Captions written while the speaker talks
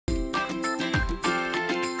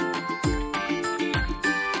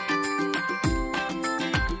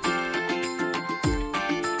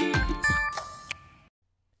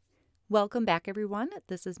Welcome back everyone,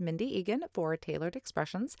 this is Mindy Eggen for Tailored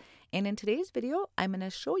Expressions, and in today's video I'm going to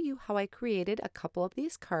show you how I created a couple of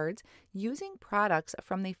these cards using products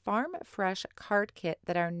from the Farm Fresh card kit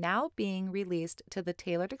that are now being released to the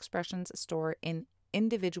Tailored Expressions store in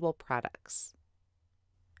individual products.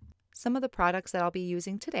 Some of the products that I'll be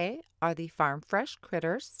using today are the Farm Fresh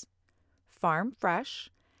Critters, Farm Fresh,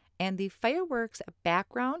 and the Fireworks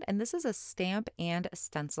background, and this is a stamp and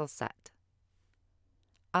stencil set.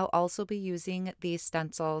 I'll also be using the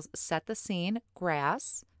stencils Set the Scene,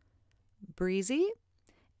 Grass, Breezy,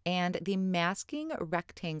 and the Masking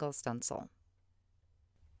Rectangle stencil.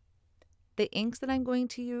 The inks that I'm going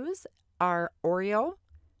to use are Oreo,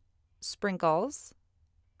 Sprinkles,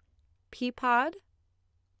 Peapod,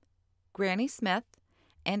 Granny Smith,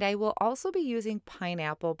 and I will also be using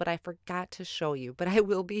Pineapple, but I forgot to show you, but I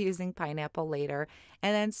will be using Pineapple later.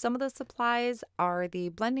 And then some of the supplies are the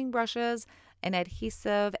blending brushes, an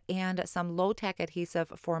adhesive, and some low-tack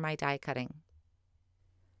adhesive for my die cutting.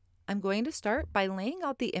 I'm going to start by laying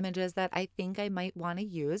out the images that I think I might want to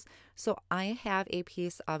use. So I have a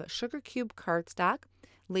piece of sugar cube cardstock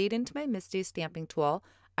laid into my MISTI stamping tool.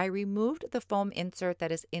 I removed the foam insert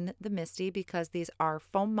that is in the MISTI because these are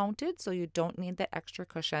foam mounted, so you don't need that extra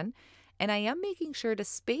cushion. And I am making sure to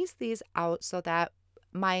space these out so that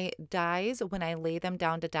my dies, when I lay them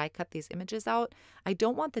down to die cut these images out, I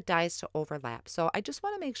don't want the dies to overlap. So I just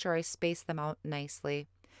want to make sure I space them out nicely.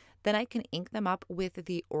 Then I can ink them up with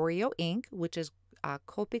the Oreo ink, which is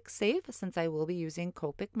Copic safe since I will be using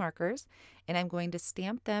Copic markers. And I'm going to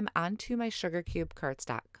stamp them onto my sugar cube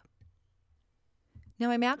cardstock.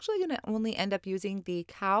 Now I'm actually going to only end up using the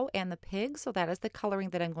cow and the pig, so that is the coloring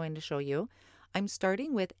that I'm going to show you. I'm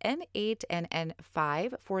starting with N8 and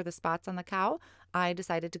N5 for the spots on the cow. I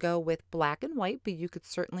decided to go with black and white, but you could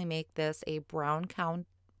certainly make this a brown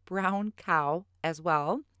cow as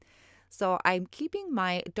well. So I'm keeping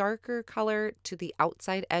my darker color to the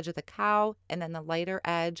outside edge of the cow and then the lighter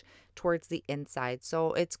edge towards the inside.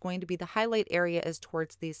 So it's going to be the highlight area is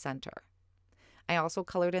towards the center. I also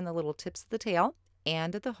colored in the little tips of the tail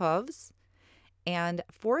and the hooves. And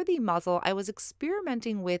for the muzzle, I was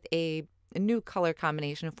experimenting with a new color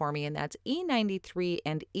combination for me, and that's E93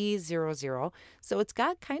 and E00. So it's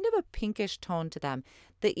got kind of a pinkish tone to them.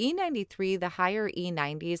 The E93, the higher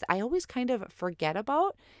E90s, I always kind of forget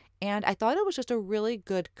about, and I thought it was just a really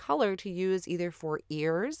good color to use either for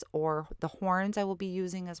ears or the horns I will be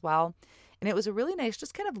using as well. And it was a really nice,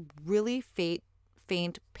 just kind of really faint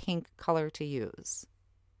pink color to use.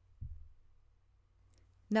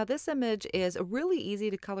 Now this image is really easy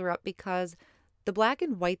to color up because the black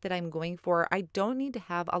and white that I'm going for, I don't need to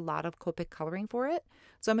have a lot of Copic coloring for it.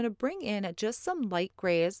 So I'm going to bring in just some light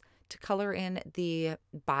grays to color in the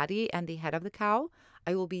body and the head of the cow.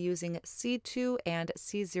 I will be using C2 and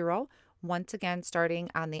C0, once again starting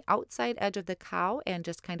on the outside edge of the cow and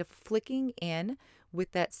just kind of flicking in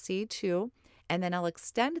with that C2. And then I'll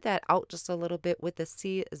extend that out just a little bit with the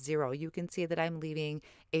C0. You can see that I'm leaving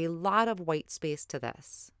a lot of white space to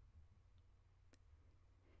this.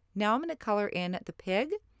 Now I'm going to color in the pig,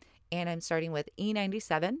 and I'm starting with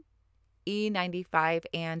E97, E95,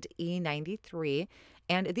 and E93.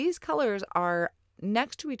 And these colors are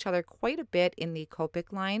next to each other quite a bit in the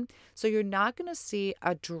Copic line, so you're not going to see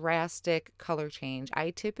a drastic color change. I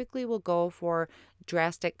typically will go for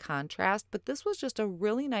drastic contrast, but this was just a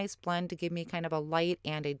really nice blend to give me kind of a light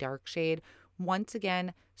and a dark shade. Once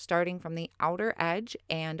again, starting from the outer edge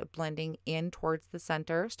and blending in towards the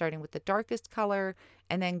center, starting with the darkest color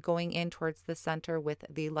and then going in towards the center with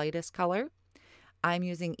the lightest color. I'm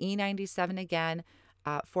using E97 again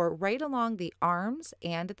for right along the arms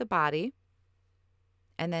and the body,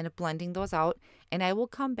 and then blending those out. And I will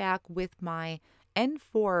come back with my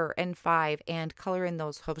N4, N5 and color in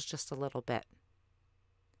those hooves just a little bit.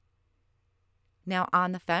 Now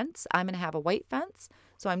on the fence, I'm going to have a white fence.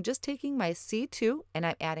 So I'm just taking my C2 and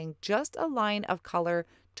I'm adding just a line of color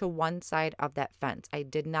to one side of that fence. I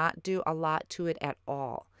did not do a lot to it at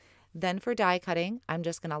all. Then for die cutting, I'm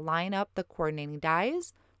just going to line up the coordinating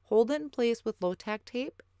dies, hold it in place with low-tack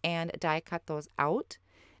tape, and die cut those out.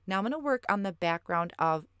 Now I'm going to work on the background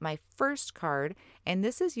of my first card, and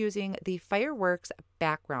this is using the Fireworks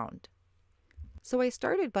background. So I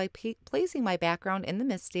started by placing my background in the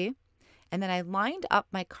MISTI, and then I lined up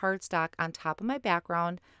my cardstock on top of my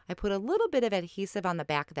background. I put a little bit of adhesive on the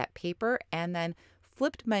back of that paper and then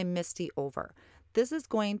flipped my MISTI over. This is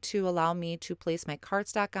going to allow me to place my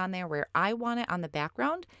cardstock on there where I want it on the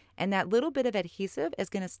background, and that little bit of adhesive is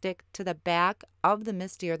going to stick to the back of the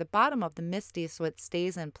MISTI or the bottom of the MISTI so it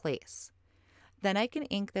stays in place. Then I can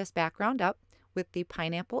ink this background up with the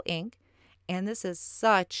pineapple ink, And this is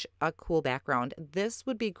such a cool background. This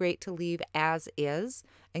would be great to leave as is.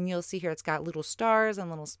 And you'll see here it's got little stars and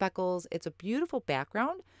little speckles. It's a beautiful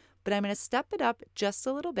background, but I'm going to step it up just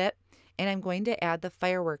a little bit and I'm going to add the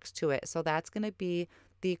fireworks to it. So that's going to be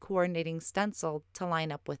the coordinating stencil to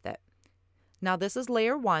line up with it. Now this is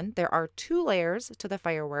layer 1. There are 2 layers to the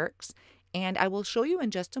fireworks and I will show you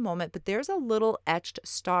in just a moment, but there's a little etched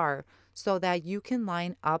star so that you can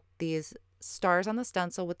line up these stars on the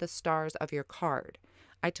stencil with the stars of your card.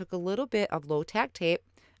 I took a little bit of low tack tape,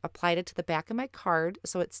 applied it to the back of my card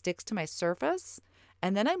so it sticks to my surface,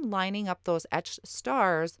 and then I'm lining up those etched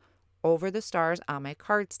stars over the stars on my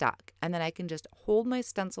cardstock, and then I can just hold my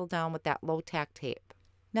stencil down with that low tack tape.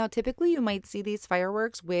 Now typically you might see these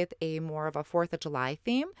fireworks with a more of a 4th of July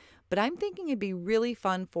theme, but I'm thinking it'd be really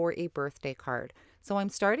fun for a birthday card. So I'm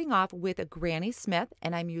starting off with a Granny Smith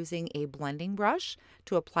and I'm using a blending brush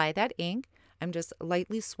to apply that ink. I'm just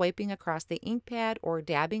lightly swiping across the ink pad or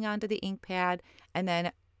dabbing onto the ink pad and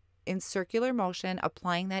then in circular motion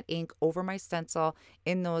applying that ink over my stencil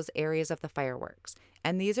in those areas of the fireworks.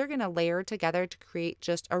 And these are going to layer together to create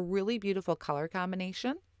just a really beautiful color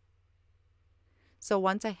combination. So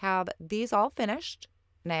once I have these all finished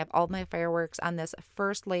and I have all my fireworks on this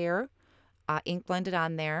first layer, ink blended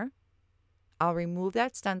on there, I'll remove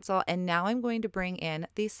that stencil and now I'm going to bring in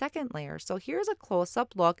the second layer. So here's a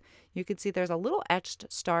close-up look. You can see there's a little etched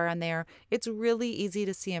star on there. It's really easy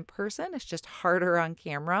to see in person. It's just harder on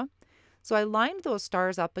camera. So I lined those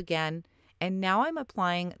stars up again and now I'm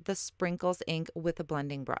applying the sprinkles ink with a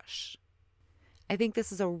blending brush. I think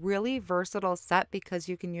this is a really versatile set because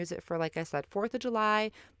you can use it for, like I said, 4th of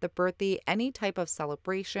July, the birthday, any type of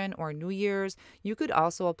celebration or New Year's. You could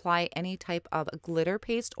also apply any type of glitter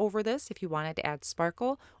paste over this if you wanted to add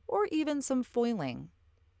sparkle or even some foiling.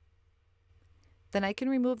 Then I can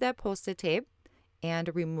remove that Post-it tape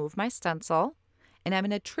and remove my stencil. And I'm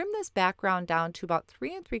going to trim this background down to about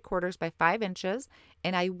 3 3/4 by 5 inches.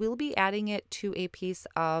 And I will be adding it to a piece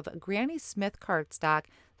of Granny Smith cardstock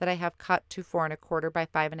that I have cut to 4 1/4 by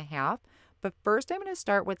 5 1/2. But first I'm going to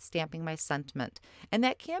start with stamping my sentiment. And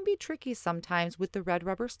that can be tricky sometimes with the red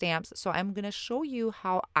rubber stamps. So I'm going to show you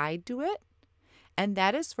how I do it. And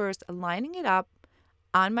that is first lining it up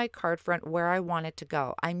on my card front where I want it to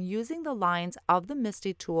go. I'm using the lines of the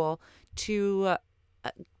MISTI tool to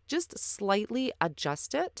just slightly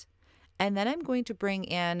adjust it. And then I'm going to bring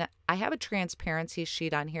in, I have a transparency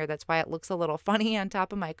sheet on here. That's why it looks a little funny on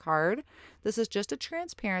top of my card. This is just a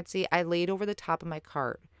transparency I laid over the top of my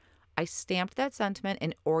card. I stamped that sentiment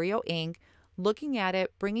in Oreo ink, looking at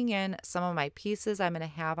it, bringing in some of my pieces I'm going to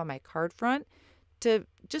have on my card front to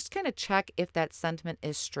just kind of check if that sentiment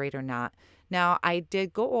is straight or not. Now I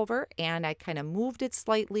did go over and I kind of moved it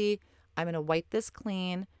slightly. I'm going to wipe this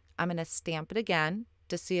clean. I'm going to stamp it again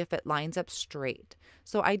to see if it lines up straight.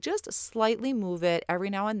 So I just slightly move it every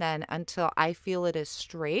now and then until I feel it is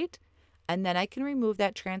straight, and then I can remove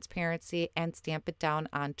that transparency and stamp it down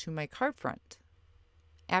onto my card front.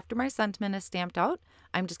 After my sentiment is stamped out,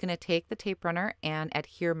 I'm just going to take the tape runner and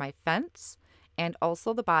adhere my fence and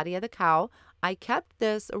also the body of the cow. I kept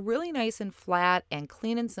this really nice and flat and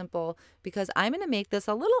clean and simple because I'm going to make this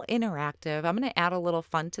a little interactive. I'm going to add a little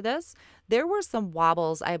fun to this. There were some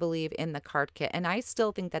wobbles, I believe, in the card kit, and I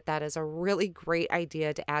still think that that is a really great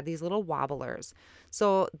idea to add these little wobblers.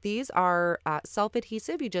 So these are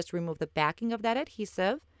self-adhesive. You just remove the backing of that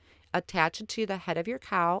adhesive, attach it to the head of your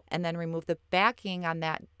cow, and then remove the backing on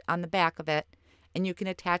the back of it, and you can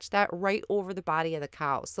attach that right over the body of the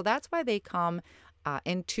cow. So that's why they come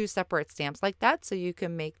in 2 separate stamps like that, so you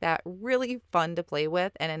can make that really fun to play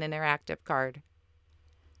with and an interactive card.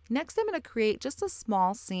 Next, I'm going to create just a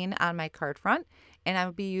small scene on my card front, and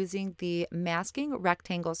I'll be using the masking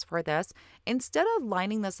rectangles for this. Instead of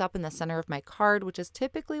lining this up in the center of my card, which is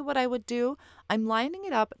typically what I would do, I'm lining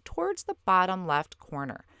it up towards the bottom left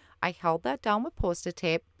corner. I held that down with Post-it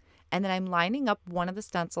tape, and then I'm lining up one of the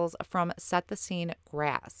stencils from Set the Scene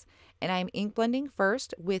Grass. And I'm ink blending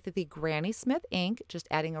first with the Granny Smith ink, just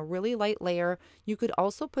adding a really light layer. You could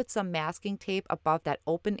also put some masking tape above that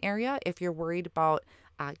open area if you're worried about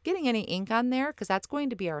getting any ink on there, because that's going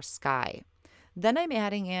to be our sky. Then I'm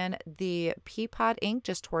adding in the pea pod ink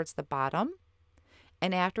just towards the bottom.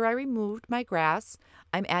 And after I removed my grass,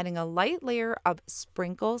 I'm adding a light layer of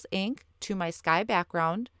sprinkles ink to my sky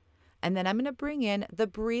background. And then I'm going to bring in the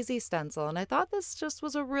Breezy Stencil. And I thought this just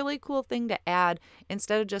was a really cool thing to add.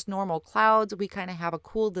 Instead of just normal clouds, we kind of have a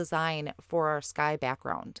cool design for our sky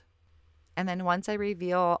background. And then once I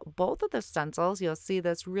reveal both of the stencils, you'll see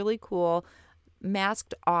this really cool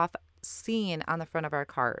masked off scene on the front of our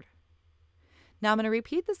card. Now I'm going to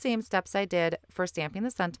repeat the same steps I did for stamping the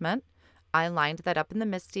sentiment. I lined that up in the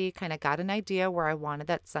MISTI, kind of got an idea where I wanted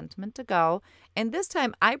that sentiment to go. And this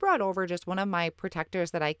time I brought over just one of my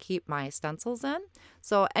protectors that I keep my stencils in.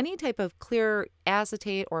 So any type of clear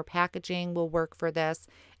acetate or packaging will work for this.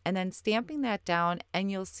 And then stamping that down,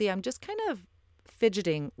 and you'll see I'm just kind of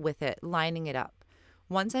fidgeting with it, lining it up.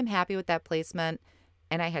 Once I'm happy with that placement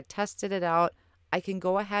and I had tested it out, I can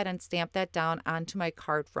go ahead and stamp that down onto my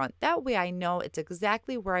card front. That way I know it's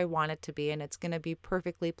exactly where I want it to be and it's going to be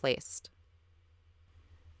perfectly placed.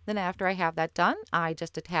 Then after I have that done, I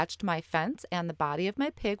just attached my fence and the body of my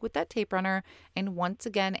pig with that tape runner, and once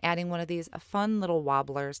again adding one of these fun little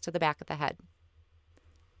wobblers to the back of the head.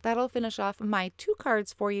 That'll finish off my 2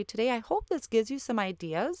 cards for you today. I hope this gives you some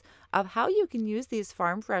ideas of how you can use these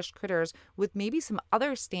farm fresh critters with maybe some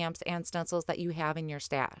other stamps and stencils that you have in your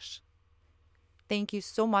stash. Thank you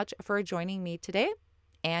so much for joining me today,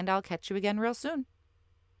 and I'll catch you again real soon.